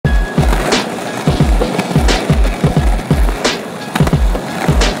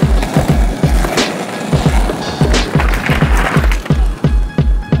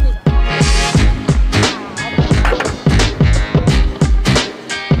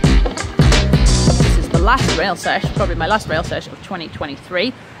last rail sesh, probably my last rail sesh of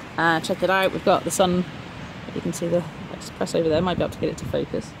 2023. Check it out, we've got the sun, you can see let's press over there, might be able to get it to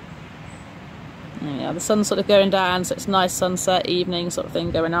focus. Yeah, the sun's sort of going down, so it's a nice sunset evening sort of thing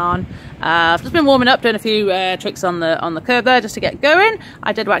going on. I've just been warming up, doing a few tricks on the curb there just to get going.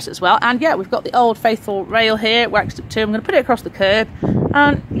 I did wax it as well, and yeah, we've got the old faithful rail here, waxed it too. I'm going to put it across the curb,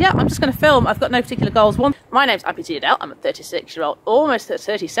 and yeah, I'm just going to film. I've got no particular goals. My name's Amputee Adele. I'm a 36-year-old, almost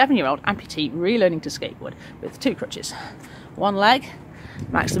 37-year-old amputee relearning to skateboard with 2 crutches, 1 leg.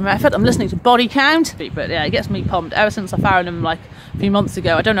 Maximum effort. I'm listening to Body Count, but yeah, it gets me pumped ever since I found them like a few months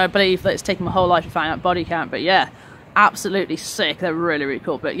ago. I don't know, I believe that it's taken my whole life to find out Body Count, but yeah, absolutely sick. They're really, really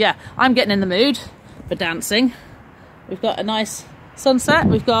cool. But yeah, I'm getting in the mood for dancing. We've got a nice sunset.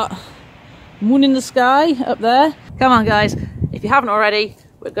 We've got moon in the sky up there. Come on, guys. If you haven't already,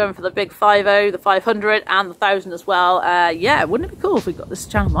 we're going for the big 50, the 500, and the 1000 as well. Yeah, wouldn't it be cool if we got this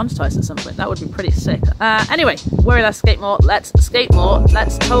channel monetized at some point? That would be pretty sick. Anyway, worry less, skate more. Let's skate more.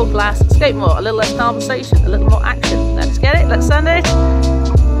 Let's talk less, skate more. A little less conversation, a little more action. Let's get it. Let's send it.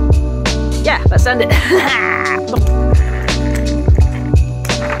 Yeah, let's send it.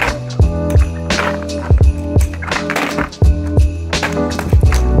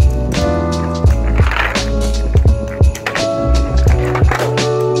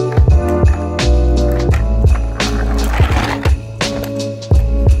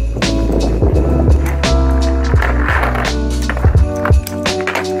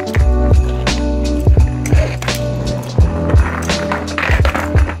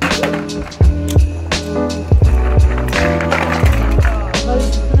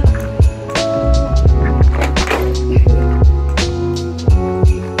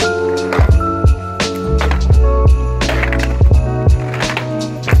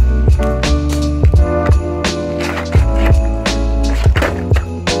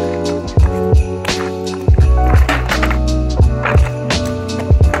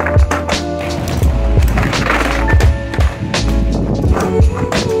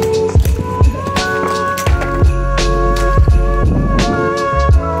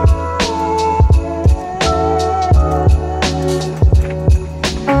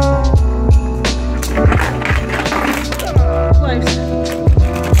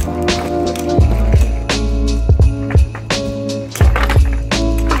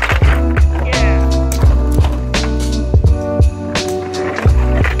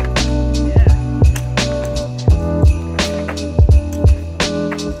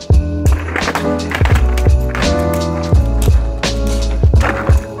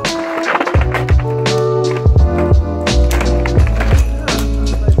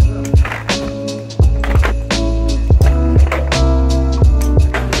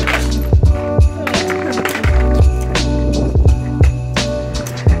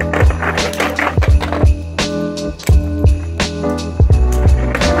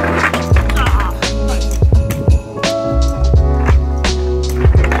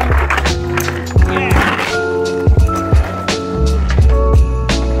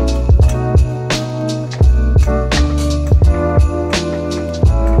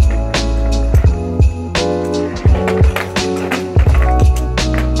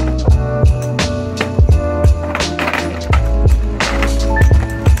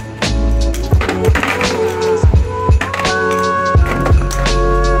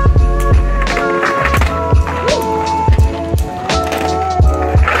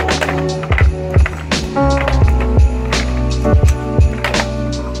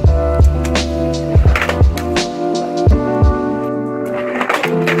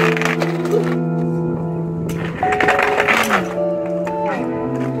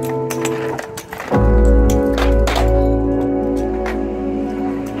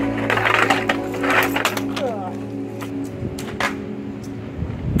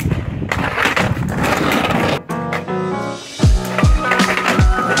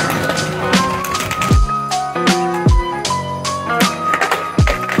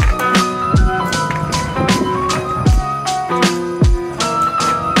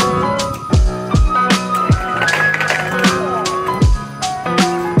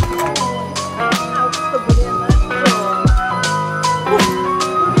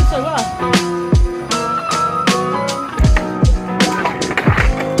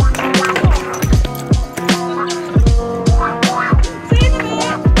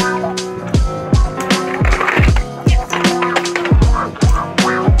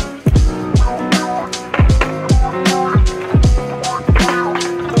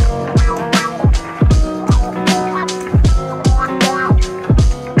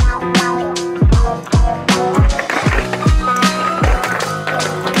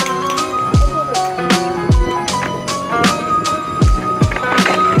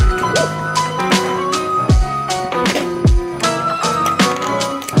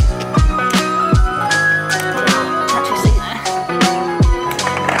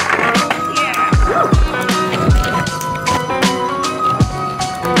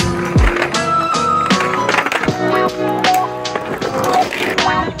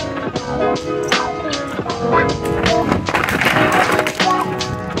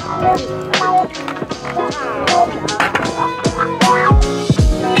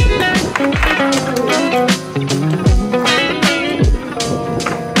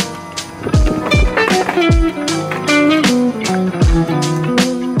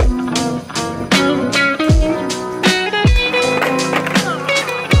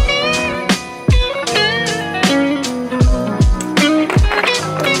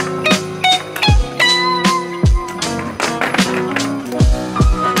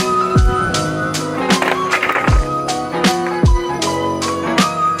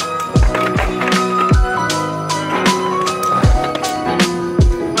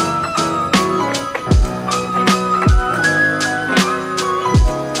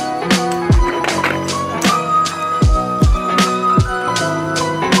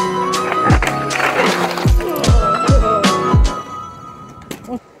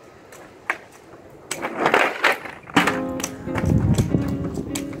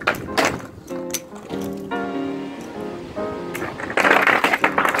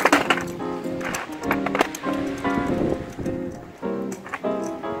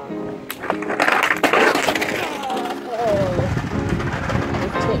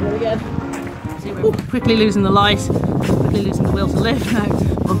 Quickly losing the light, quickly losing the will to lift now.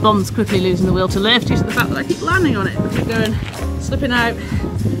 My bum's quickly losing the will to lift due to the fact that I keep landing on it. I keep going, slipping out.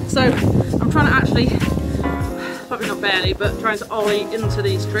 So I'm trying to actually, probably not barely, but trying to ollie into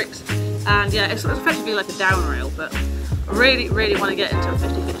these tricks. And yeah, it's effectively like a down rail, but I really want to get into a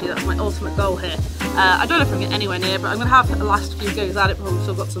 50-50. That's my ultimate goal here. I don't know if I'm going to get anywhere near, but I'm going to have the last few goes at it before we've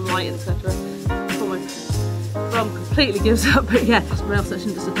still got some light, etc. Before my bum completely gives up. But yeah, this rail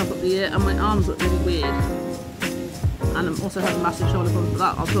session just to top up the year, and my arms look really weird. And I'm also having massive shoulder problems, but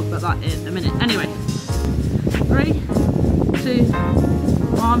that I'll talk about that in a minute. Anyway, 3, 2,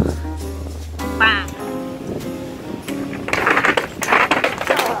 1, bang!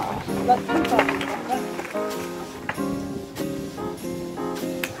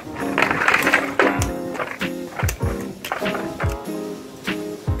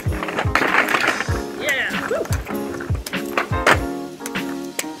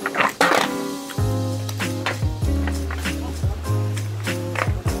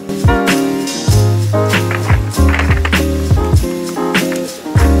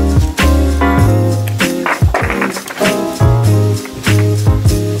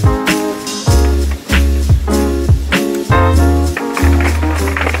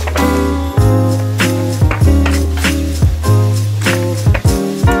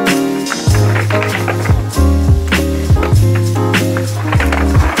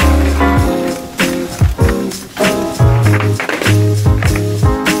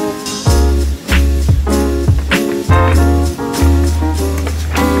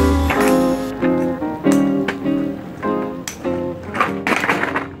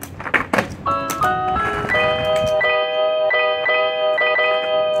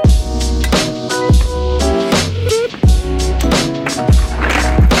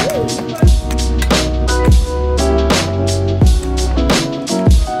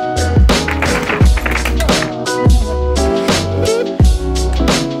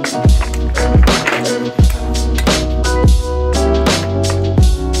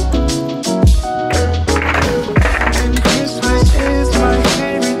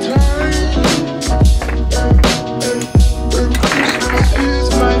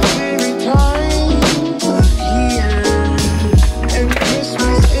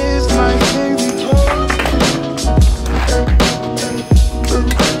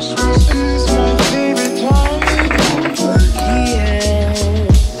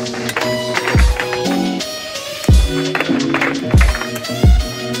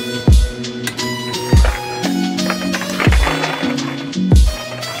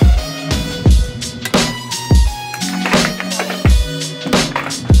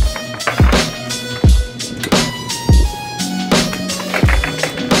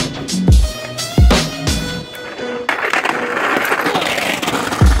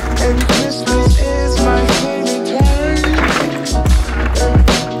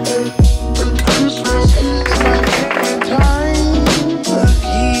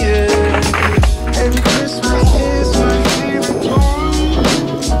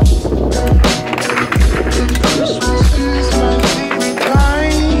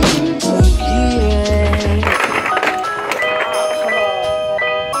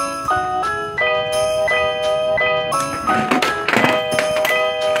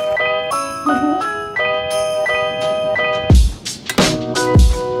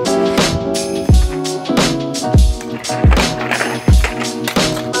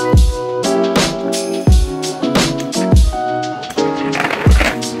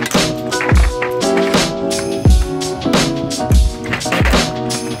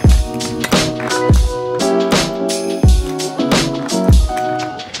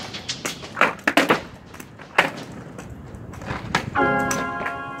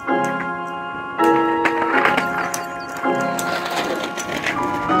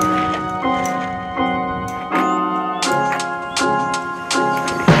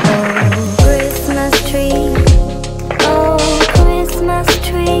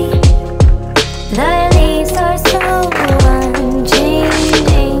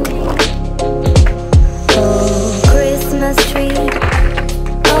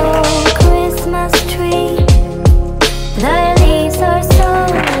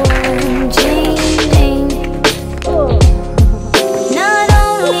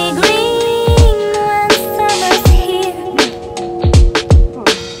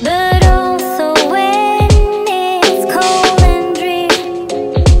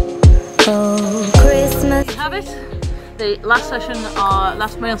 it. The last session,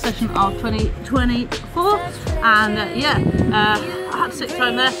 last rail session of 2024, and I had sick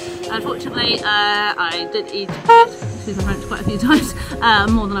time there. Unfortunately, I did eat excuse my French quite a few times,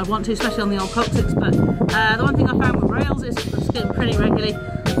 more than I want to, especially on the old coccyx. But the one thing I found with rails is I'm skiing pretty regularly,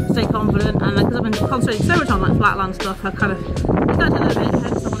 stay confident, and because I've been concentrating so much on like flatland stuff, I kind of take a little bit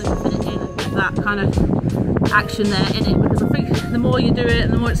ahead of someone who's been in and get that kind of action there in it, because I think the more you do it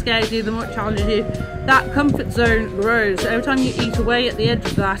and the more it scares you, the more it challenges you, that comfort zone grows. So every time you eat away at the edge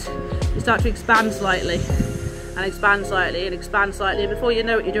of that, you start to expand slightly and expand slightly and expand slightly, and before you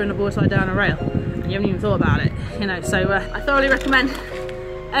know it, you're doing a board slide down a rail and you haven't even thought about it, you know. So I thoroughly recommend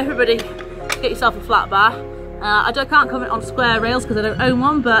everybody get yourself a flat bar. I can't comment on square rails because I don't own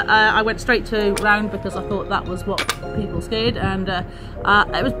one, but I went straight to round because I thought that was what people skied, and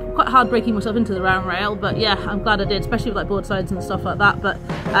it was quite hard breaking myself into the round rail, but yeah, I'm glad I did, especially with like board sides and stuff like that. But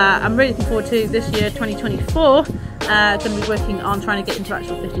I'm really looking forward to this year, 2024. Going to be working on trying to get into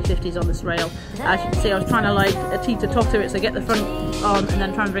actual 50/50s on this rail. As you can see, I was trying to like teeter totter it, so get the front on and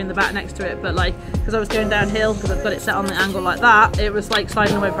then try and bring the back next to it, but like because I was going downhill, because I've got it set on the angle like that, it was like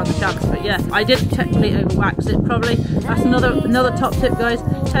sliding away from the chance. But yeah, I did technically over wax it probably. That's another top tip, guys.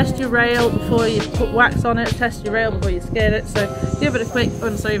 Test your rail before you put wax on it, test your rail before you skate it, so give it a quick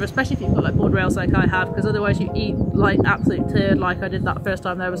once over, especially if you've got like board rails like I have, because otherwise you eat like absolute turd like I did that first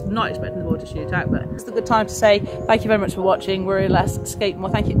time there. I was not expecting the board to shoot out, but it's a good time to say thank you very much for watching. Worry less, skate more.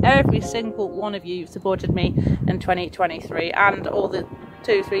 Thank you every single one of you who supported me in 2023 and all the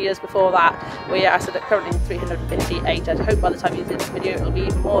 2-3 years before that. We are currently 358. I hope by the time you see this video it'll be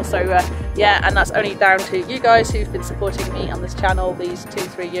even more. So yeah, and that's only down to you guys who've been supporting me on this channel these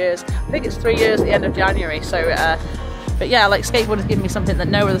 2-3 years. I think it's 3 years at the end of January. So but yeah, like skateboard has given me something that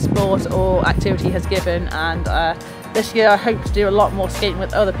no other sport or activity has given, and this year I hope to do a lot more skating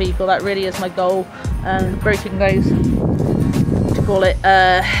with other people. That really is my goal, and breaking those, to call it,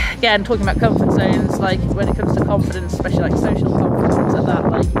 again, talking about comfort zones, like when it comes to confidence, especially like social confidence, things like that,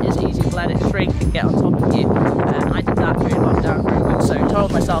 like it's easy to let it shrink and get on top of you, and I did that during lockdown very much so.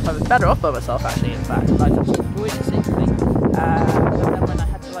 Told myself I was better off by myself actually, in fact, I just avoided it secretly, and then when I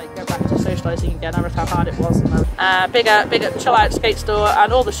had to like go back to socialising again, I realised how hard it was. And big up Chill Out Skate Store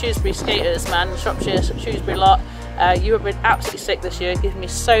and all the Shrewsbury skaters, man, Shropshire, Shrewsbury lot. You have been absolutely sick this year, giving me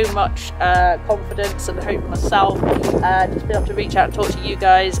so much confidence and hope for myself. Just being able to reach out and talk to you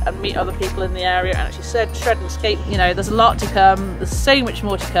guys and meet other people in the area and actually shred and skate. You know, there's a lot to come. There's so much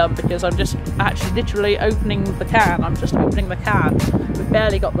more to come, because I'm just actually literally opening the can. I'm just opening the can. We've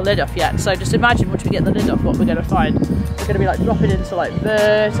barely got the lid off yet. So just imagine once we get the lid off what we're going to find. We're going to be like dropping into like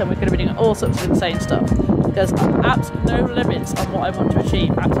vert, and we're going to be doing all sorts of insane stuff, because I'm absolutely no limits on what I want to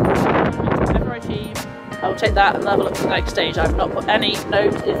achieve. Absolutely no limits. Whatever I achieve, I will take that and level up to the next stage. I've not put any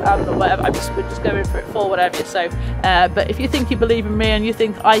note, if and or whatever. We're just going for it for whatever. So, but if you think you believe in me and you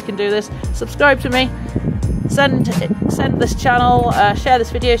think I can do this, subscribe to me. Send this channel, share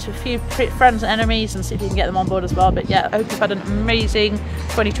this video to a few friends and enemies, and see if you can get them on board as well. But yeah, I hope you've had an amazing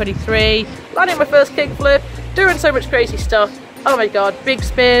 2023. Landing my first kickflip, doing so much crazy stuff. Oh my god, big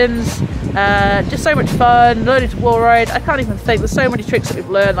spins. Just so much fun, learning to wall ride. I can't even think, there's so many tricks that we've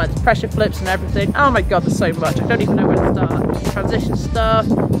learned, like the pressure flips and everything. Oh my god, there's so much, I don't even know where to start. Transition stuff,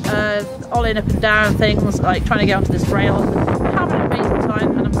 ollie up and down things, like trying to get onto this rail. I'm having an amazing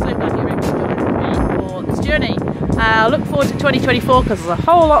time, and I'm so glad you're able to join me for this journey. I look forward to 2024 because there's a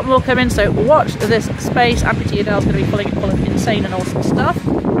whole lot more coming, so watch this space. Amputee Adele is going to be full of insane and awesome stuff.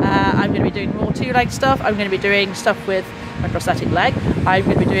 I'm going to be doing more two-leg stuff. I'm going to be doing stuff with my prosthetic leg. I'm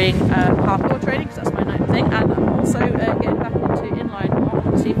going to be doing parkour training because that's my main thing, and I'm also getting back into inline.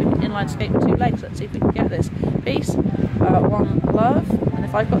 Let's see if we can inline skate with 2 legs. Let's see if we can get this. Peace, one love, and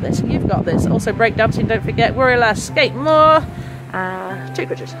if I've got this, you've got this. Also breakdancing, don't forget. Worry less, skate more. 2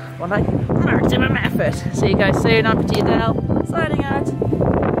 crutches, 1 leg, maximum effort. See you guys soon. Amputee Adele signing out.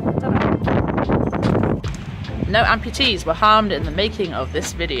 No amputees were harmed in the making of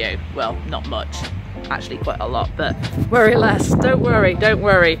this video. Well, not much. Actually quite a lot, but worry less. Don't worry.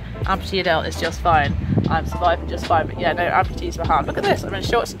 Amputee Adele is just fine. I'm surviving just fine, but yeah, no amputees were harmed. Look at this, I'm in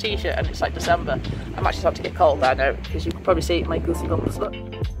shorts and t-shirt and it's like December. I'm actually starting to get cold now, no, because you can probably see my goosey bumps. Look.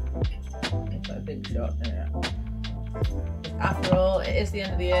 It's like a big shot. Yeah. After all, it is the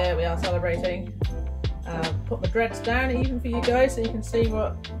end of the year, we are celebrating. Put my dreads down even for you guys so you can see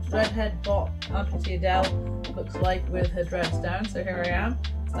what redhead bot Amputee Adele looks like with her dreads down. So here I am,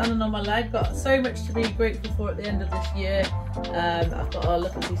 standing on my leg. Got so much to be grateful for at the end of this year. I've got a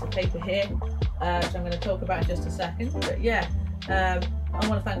little piece of paper here, which I'm going to talk about in just a second. But yeah, I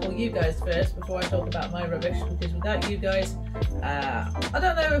want to thank all you guys first before I talk about my rubbish, because without you guys, I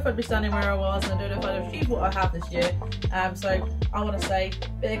don't know if I'd be standing where I was, and I don't know if I'd have achieved what I have this year. So I want to say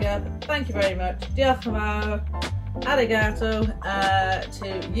bigger thank you very much, diolch yn fawr, arigato, to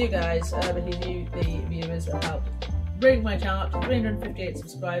you guys, because you, the viewers, have helped bring my channel up to 358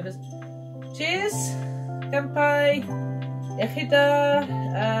 subscribers. Cheers, kanpai, echida,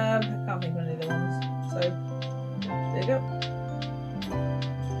 I can't think of any other ones, so there you go.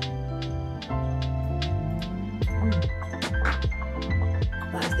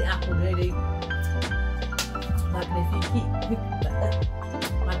 That's the apple really magnifique.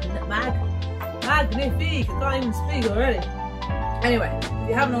 Magnifique, I can't even speak already. Anyway, if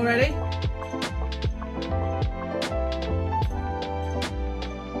you haven't already,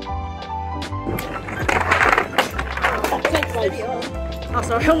 oh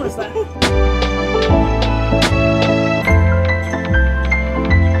sorry, I almost there.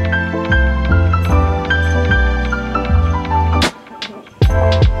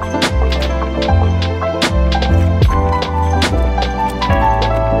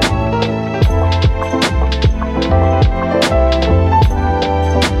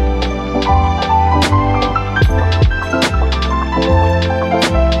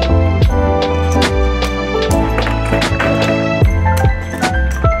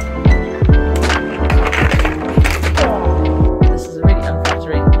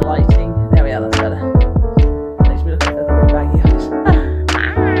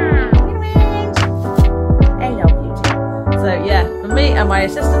 And my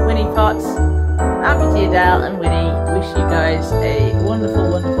assistant Winnie Potts, Happy Adele and Winnie wish you guys a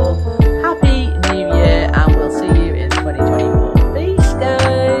wonderful